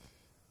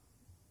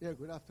Yeah,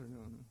 good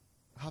afternoon.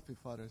 Happy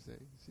Father's Day.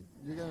 See,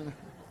 you're gonna.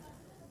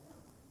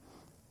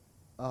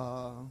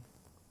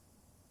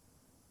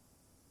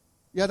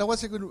 Yeah, that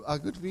was a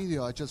good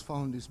video I just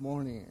found this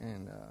morning,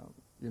 and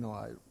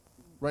I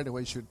right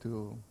away shoot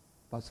to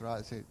Pastor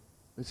I said,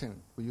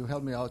 "Listen, will you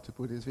help me out to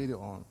put this video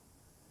on?"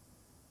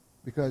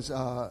 Because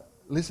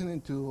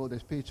listening to the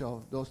speech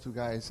of those two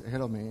guys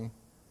ahead of me,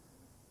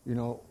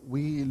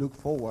 we look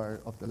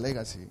forward of the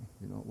legacy.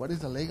 What is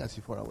the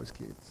legacy for our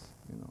kids?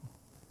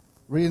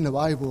 Reading the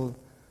Bible,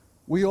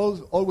 we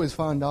always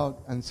find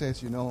out and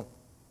says,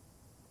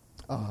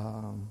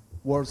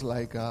 words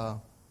like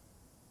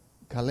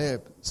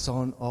Caleb,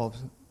 son of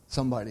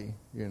somebody,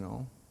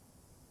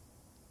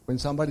 When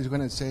somebody's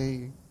going to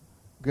say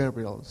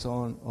Gabriel,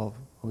 son of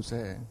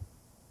Jose,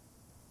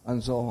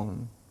 and so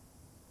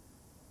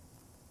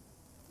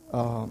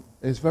on.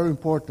 It's very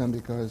important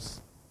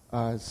because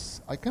as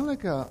I can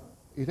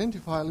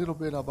identify a little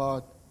bit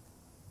about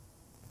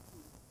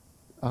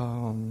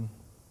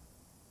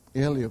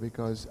earlier,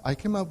 because I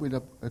came up with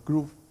a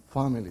group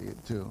family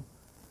too.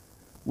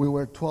 We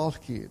were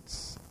 12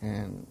 kids,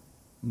 and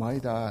my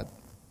dad,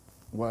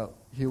 well,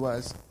 he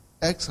was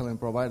excellent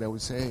provider, I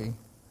would say,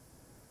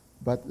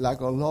 but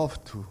lack of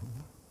love to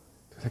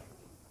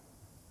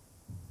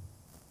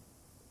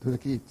the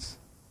kids.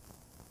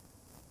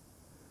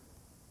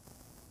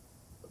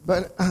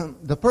 But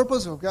the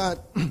purpose of God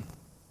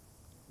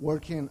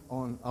working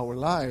on our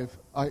life,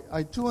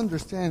 I do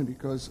understand,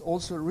 because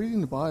also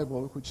reading the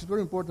Bible, which is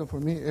very important for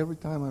me every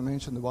time I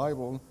mention the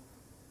Bible,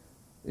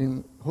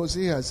 in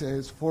Hosea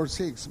says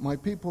 4:6, my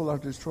people are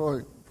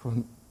destroyed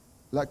from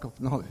lack of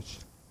knowledge.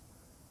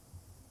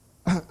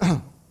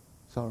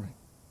 Sorry.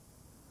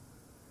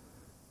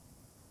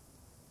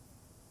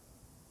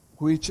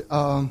 Which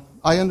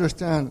I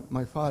understand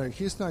my father,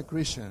 he's not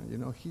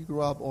Christian, he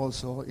grew up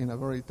also in a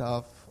very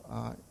tough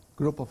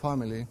group of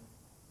family,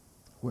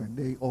 where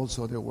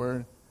there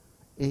were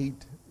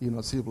 8,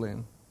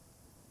 siblings,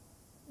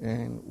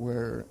 and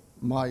where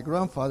my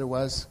grandfather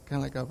was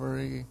kind of like a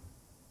very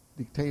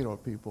dictator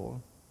people,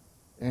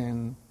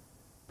 and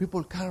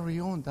people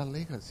carry on that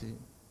legacy.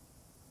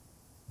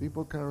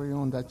 People carry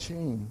on that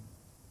chain.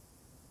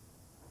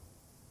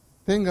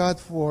 Thank God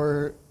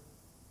for,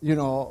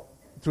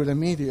 through the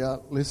media,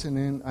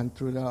 listening, and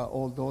through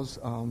all those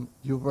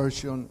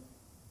YouVersion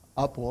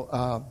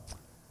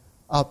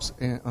apps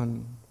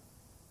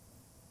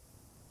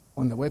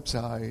on the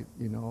website,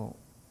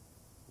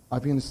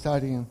 I've been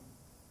studying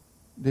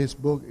this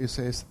book. It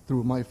says,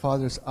 Through My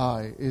Father's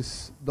Eye.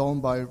 It's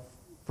done by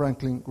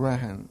Franklin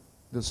Graham,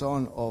 the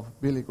son of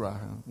Billy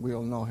Graham. We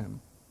all know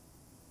him.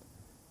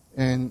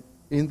 And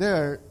in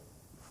there,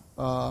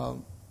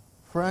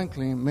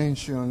 Franklin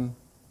mentioned,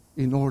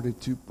 in order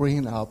to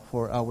bring up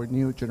for our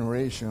new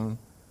generation,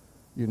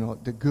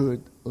 the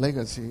good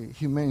legacy,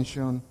 he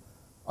mentioned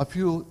a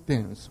few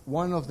things.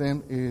 One of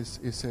them is,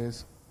 it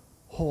says,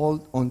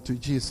 hold on to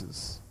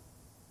Jesus.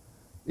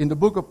 In the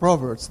book of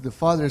Proverbs, the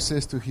father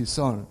says to his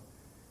son,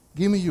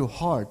 give me your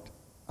heart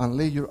and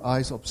let your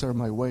eyes observe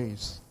my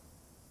ways.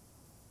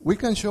 We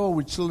can show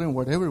with children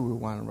whatever we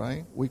want,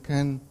 right? We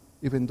can,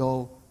 even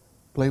though,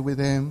 play with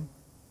them.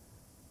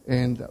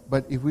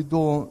 But if we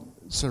don't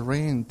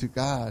surrender to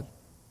God,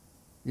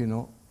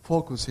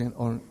 focusing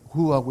on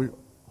who I will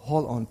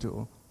hold on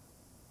to,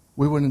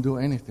 we wouldn't do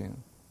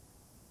anything.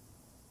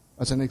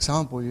 As an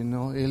example,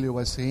 Elio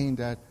was saying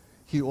that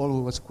he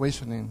always was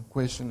questioning.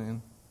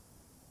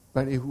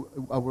 But if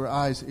our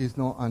eyes is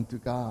not unto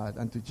God,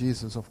 unto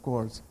Jesus, of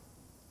course,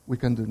 we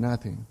can do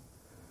nothing.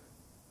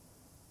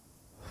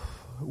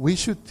 We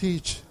should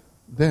teach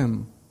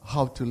them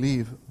how to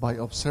live by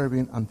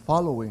observing and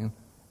following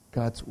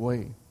God's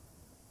way.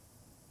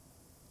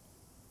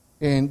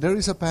 And there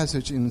is a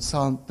passage in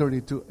Psalm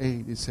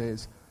 32:8. It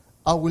says,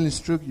 I will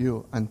instruct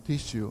you and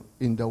teach you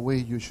in the way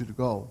you should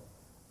go.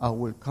 I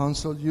will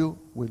counsel you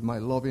with my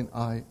loving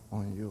eye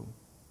on you.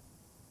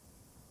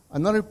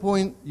 Another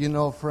point,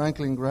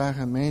 Franklin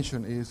Graham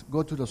mentioned is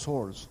go to the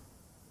source.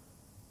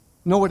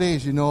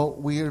 Nowadays,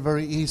 we are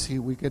very easy.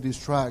 We get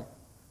distracted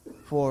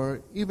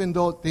for even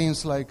though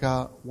things like,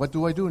 what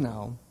do I do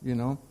now?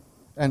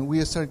 And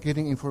we start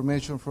getting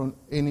information from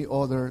any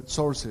other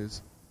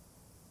sources.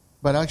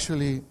 But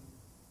actually,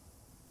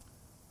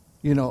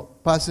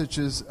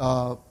 passages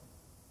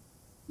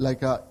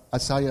like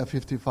Isaiah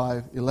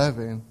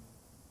 55:11,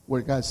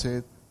 where God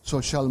said, so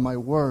shall my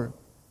word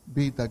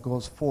be that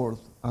goes forth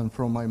and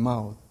from my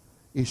mouth.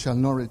 It shall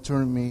not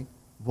return me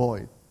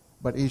void,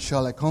 but it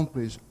shall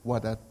accomplish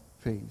what I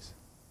please.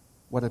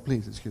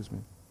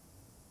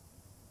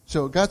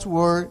 So God's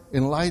word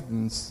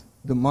enlightens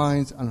the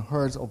minds and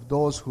hearts of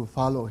those who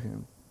follow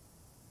him.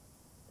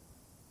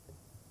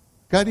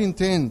 God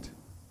intended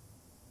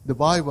the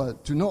Bible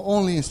to not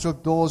only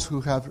instruct those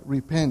who have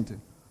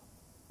repented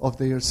of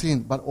their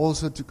sin, but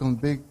also to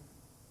convict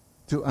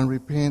to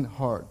unrepentant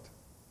heart.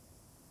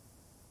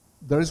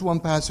 There is one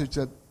passage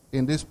that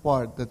in this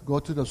part that go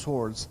to the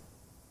source,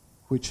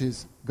 which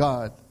is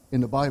God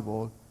in the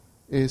Bible,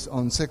 is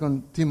on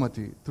 2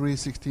 Timothy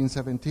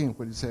 3:16-17,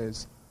 where it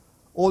says,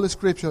 All the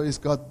scripture is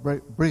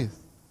God-breathed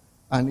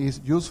and is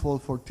useful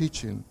for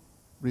teaching,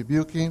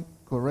 rebuking,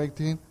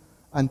 correcting,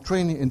 and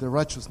training in the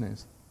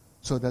righteousness,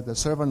 so that the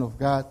servant of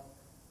God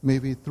may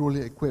be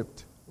truly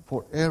equipped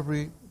for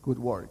every good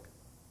work.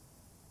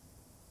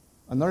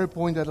 Another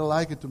point that I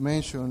like to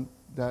mention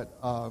that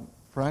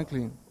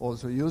Franklin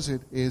also used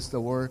is the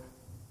word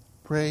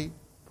pray,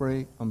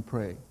 pray, and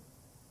pray.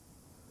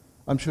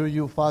 I'm sure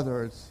you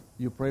fathers,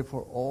 you pray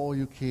for all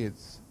your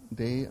kids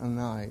day and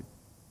night.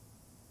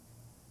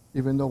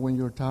 Even though when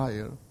you're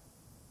tired,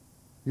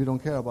 you don't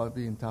care about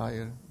being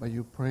tired, but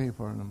you pray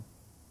for them.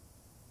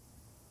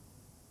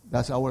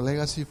 That's our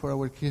legacy for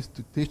our kids,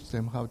 to teach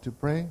them how to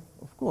pray?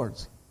 Of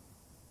course.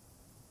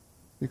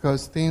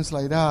 Because things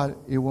like that,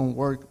 it won't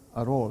work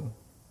at all.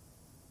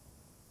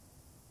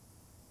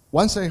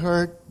 Once I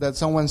heard that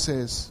someone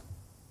says,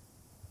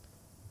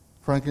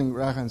 Franklin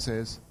Graham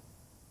says,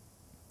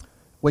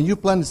 when you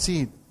plant a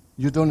seed,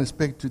 you don't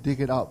expect to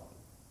dig it up.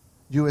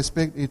 You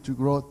expect it to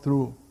grow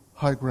through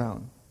hard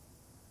ground.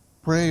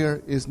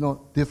 Prayer is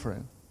not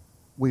different.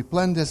 We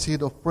plant the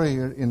seed of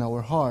prayer in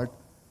our heart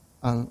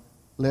and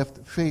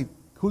let faith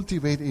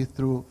cultivate it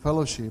through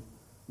fellowship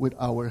with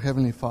our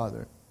Heavenly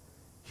Father.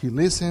 He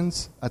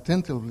listens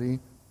attentively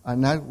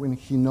and acts when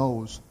He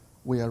knows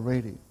we are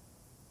ready.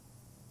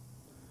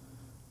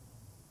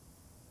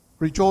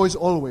 Rejoice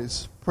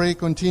always, pray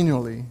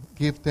continually,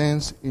 give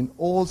thanks in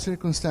all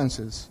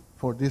circumstances,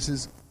 for this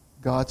is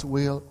God's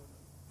will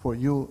for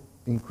you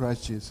in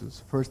Christ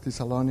Jesus. 1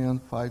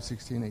 Thessalonians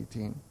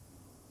 5:16-18.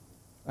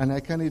 And I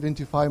can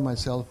identify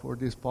myself for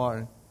this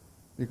part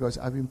because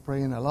I've been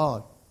praying a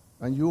lot.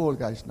 And you all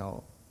guys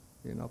know,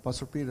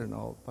 Pastor Peter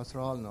knows, Pastor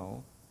Al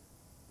knows,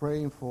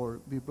 praying for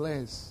be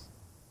blessed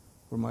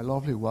for my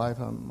lovely wife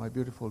and my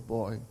beautiful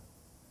boy,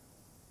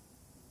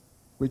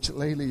 which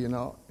lately,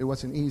 it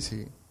wasn't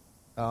easy.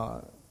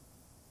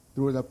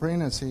 Through the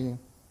pregnancy,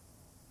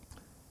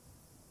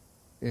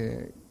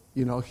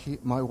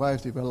 my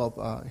wife developed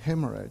a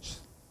hemorrhage,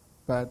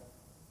 but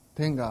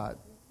thank God,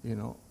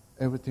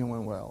 everything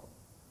went well.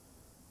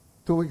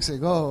 2 weeks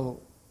ago,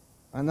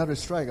 another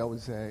strike, I would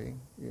say,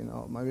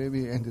 my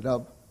baby ended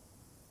up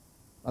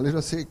a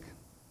little sick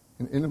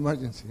in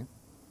emergency.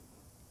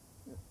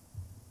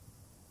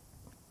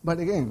 But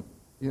again,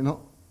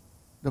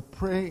 to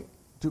pray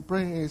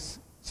is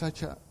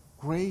such a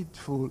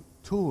grateful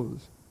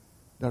tools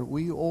that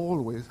we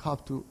always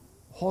have to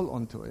hold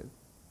on to it.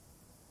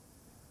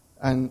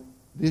 And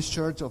this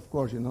church, of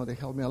course, they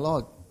help me a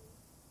lot.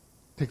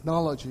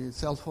 Technology,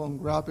 cell phone,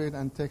 grab it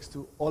and text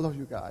to all of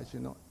you guys,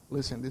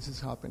 listen, this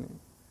is happening.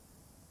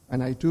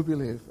 And I do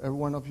believe every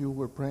one of you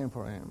were praying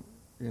for him,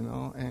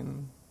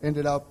 and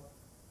ended up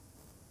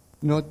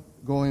not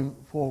going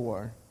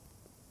forward.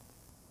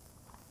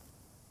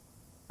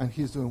 And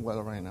he's doing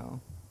well right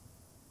now.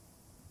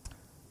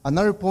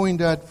 Another point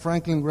that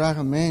Franklin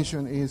Graham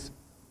mentioned is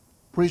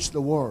preach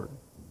the word.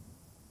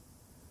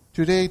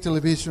 Today,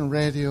 television,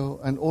 radio,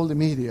 and all the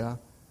media,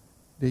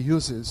 they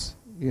use this,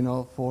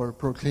 for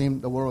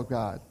proclaim the word of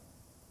God.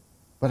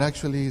 But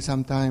actually,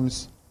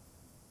 sometimes,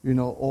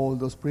 all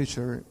those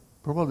preachers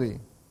probably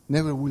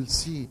never will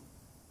see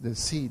the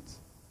seeds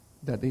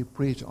that they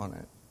preach on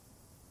it.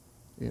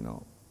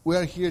 We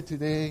are here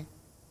today.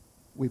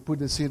 We put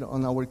the seed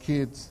on our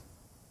kids,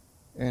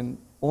 and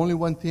only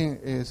one thing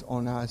is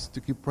on us, to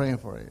keep praying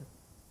for it.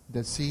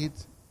 The seed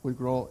will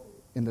grow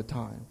in the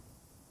time.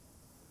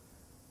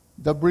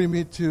 That brings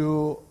me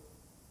to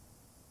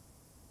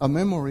a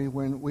memory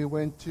when we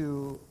went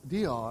to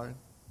DR,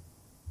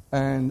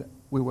 and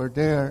we were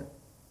there,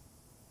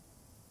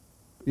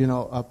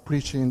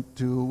 preaching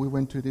we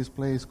went to this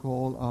place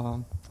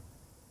called,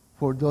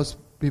 for those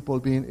people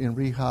being in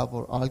rehab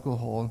or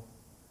alcohol.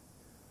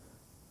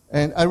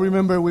 And I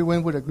remember we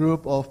went with a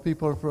group of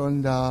people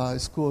from the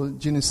school,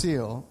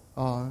 Geneseo.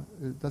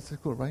 That's the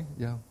school, right?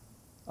 Yeah.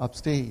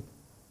 Upstate.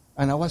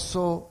 And I was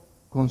so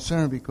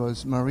concerned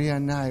because Maria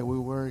and I, we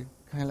were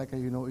kind of like,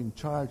 in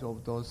charge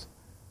of those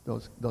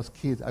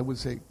kids. I would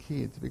say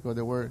kids because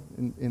they were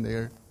in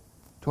their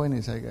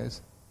 20s, I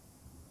guess.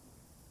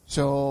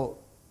 So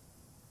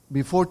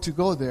before to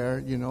go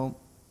there,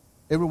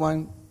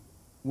 everyone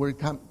were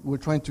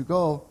trying to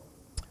go.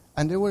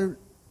 And they were,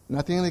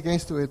 nothing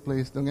against it,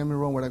 please. Don't get me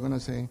wrong what I'm going to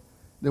say.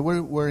 They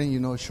were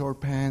wearing, short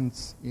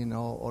pants,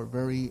 or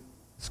very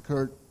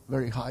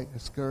high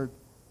skirt.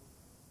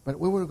 But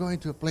we were going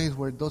to a place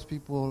where those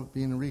people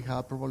being in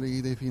rehab,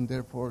 probably they've been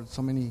there for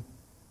so many,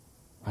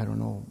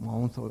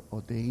 months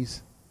or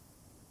days.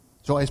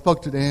 So I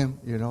spoke to them,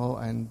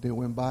 and they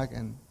went back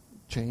and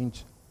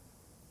changed.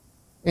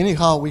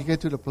 Anyhow, we get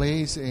to the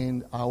place,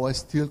 and I was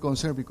still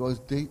concerned because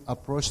they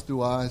approached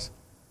to us,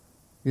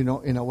 in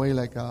a way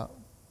like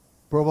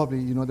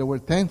probably, they were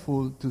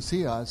thankful to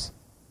see us.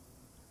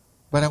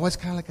 But I was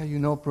kind of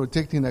like,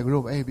 protecting the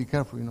group. Hey, be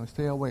careful,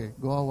 stay away,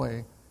 go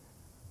away.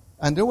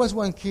 And there was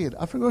one kid,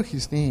 I forgot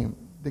his name,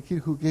 the kid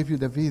who gave you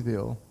the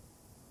video.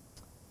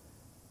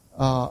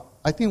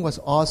 I think it was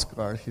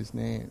Oscar, his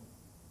name.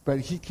 But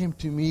he came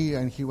to me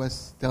and he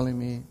was telling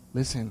me,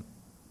 listen,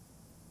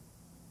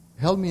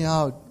 help me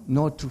out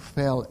not to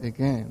fail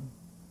again.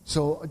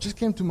 So it just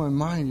came to my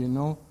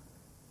mind,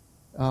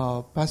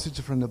 passage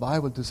from the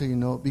Bible to say,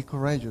 be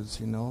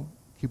courageous,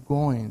 keep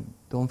going,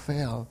 don't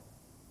fail.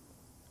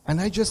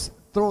 And I just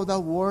throw that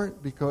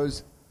word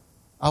because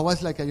I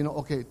was like,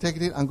 okay, take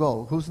it and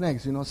go. Who's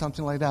next?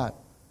 Something like that.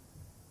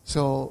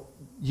 So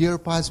year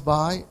passed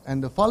by,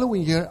 and the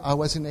following year I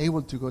wasn't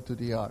able to go to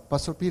the ER.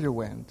 Pastor Peter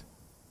went.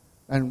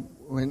 And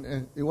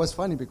it was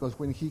funny because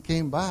when he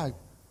came back,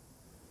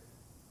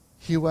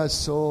 he was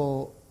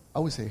so, I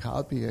would say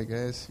happy, I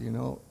guess,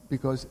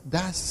 because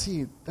that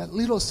seed, that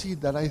little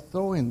seed that I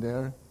throw in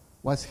there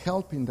was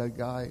helping that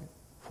guy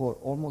for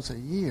almost a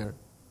year.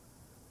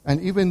 And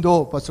even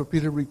though Pastor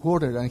Peter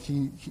recorded and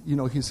he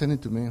sent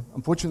it to me,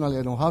 unfortunately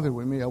I don't have it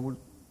with me. I would,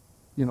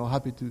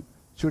 happy to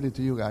shoot it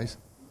to you guys.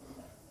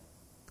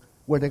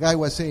 Where the guy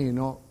was saying,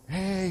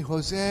 hey,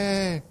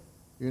 Jose,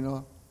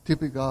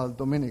 typical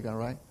Dominican,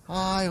 right?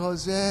 Hi,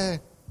 Jose.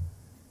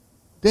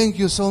 Thank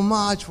you so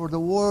much for the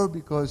word,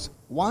 because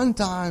one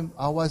time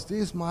I was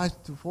this much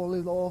to fall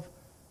it off,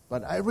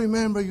 but I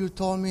remember you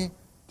told me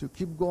to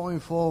keep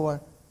going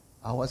forward.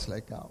 I was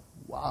like,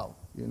 wow,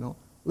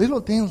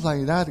 Little things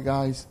like that,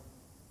 guys,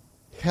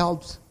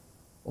 helps,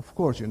 of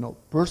course,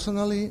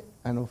 personally,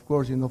 and of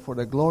course, for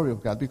the glory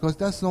of God, because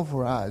that's not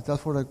for us,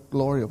 that's for the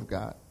glory of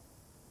God.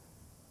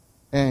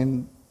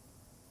 And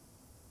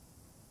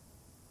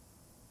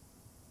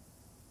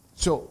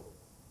so,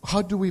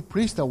 how do we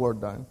preach the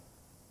word then?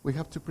 We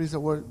have to preach the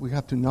word, we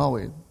have to know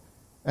it.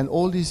 And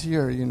all this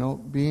year,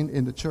 being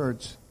in the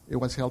church, it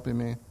was helping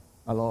me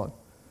a lot.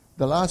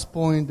 The last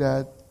point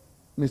that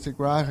Mr.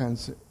 Graham,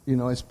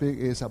 speak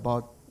is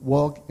about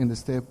walk in the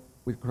step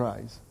with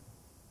Christ.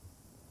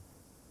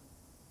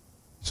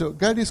 So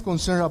God is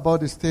concerned about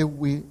the step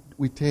we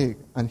take,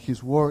 and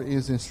His word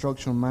is the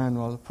instruction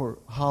manual for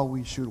how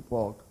we should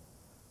walk.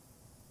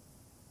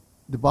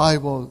 The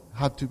Bible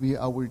had to be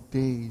our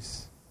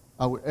days,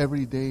 our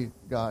everyday,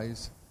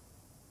 guys,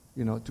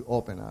 to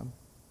open up.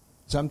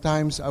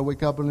 Sometimes I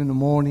wake up in the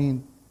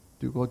morning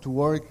to go to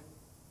work,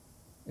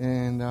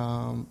 and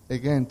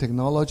again,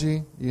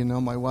 technology,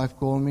 my wife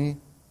called me.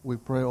 We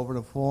pray over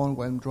the phone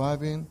when I'm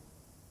driving.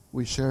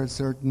 We share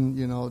certain,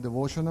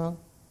 devotional.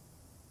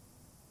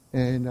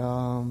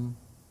 And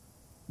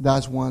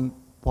that's one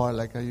part,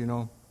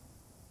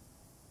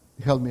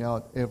 help me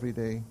out every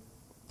day.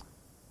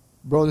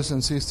 Brothers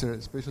and sisters,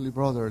 especially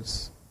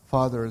brothers,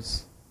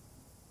 fathers,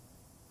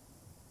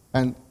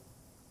 and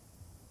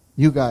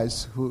you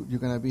guys who you're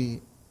going to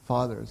be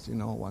fathers,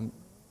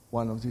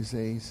 one of these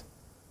days.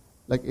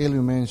 Like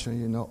Elio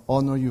mentioned,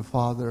 honor your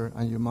father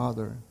and your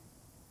mother,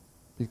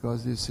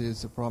 because this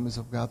is the promise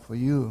of God for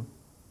you.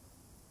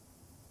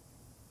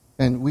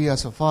 And we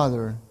as a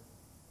father,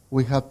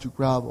 we have to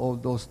grab all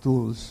those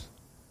tools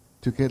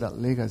to get a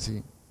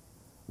legacy.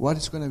 What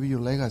is going to be your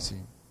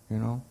legacy,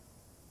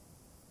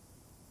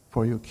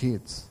 for your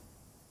kids?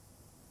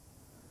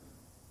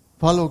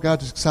 Follow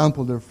God's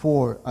example,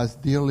 therefore, as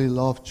dearly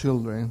loved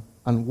children,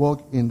 and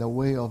walk in the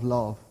way of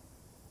love,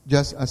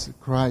 just as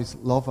Christ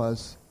loved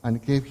us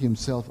and gave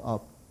Himself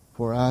up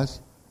for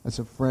us as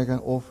a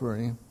fragrant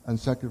offering and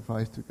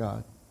sacrifice to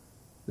God.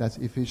 That's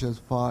Ephesians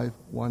 5,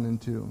 1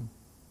 and 2.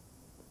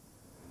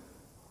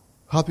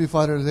 Happy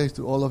Father's Day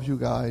to all of you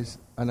guys.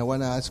 And I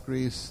want to ask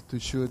Chris to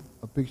shoot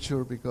a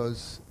picture,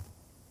 because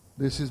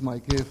this is my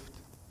gift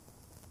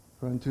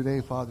from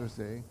today, Father's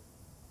Day.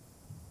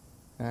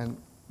 And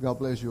God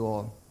bless you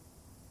all.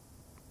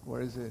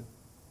 Where is it?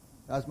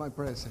 That's my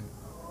present.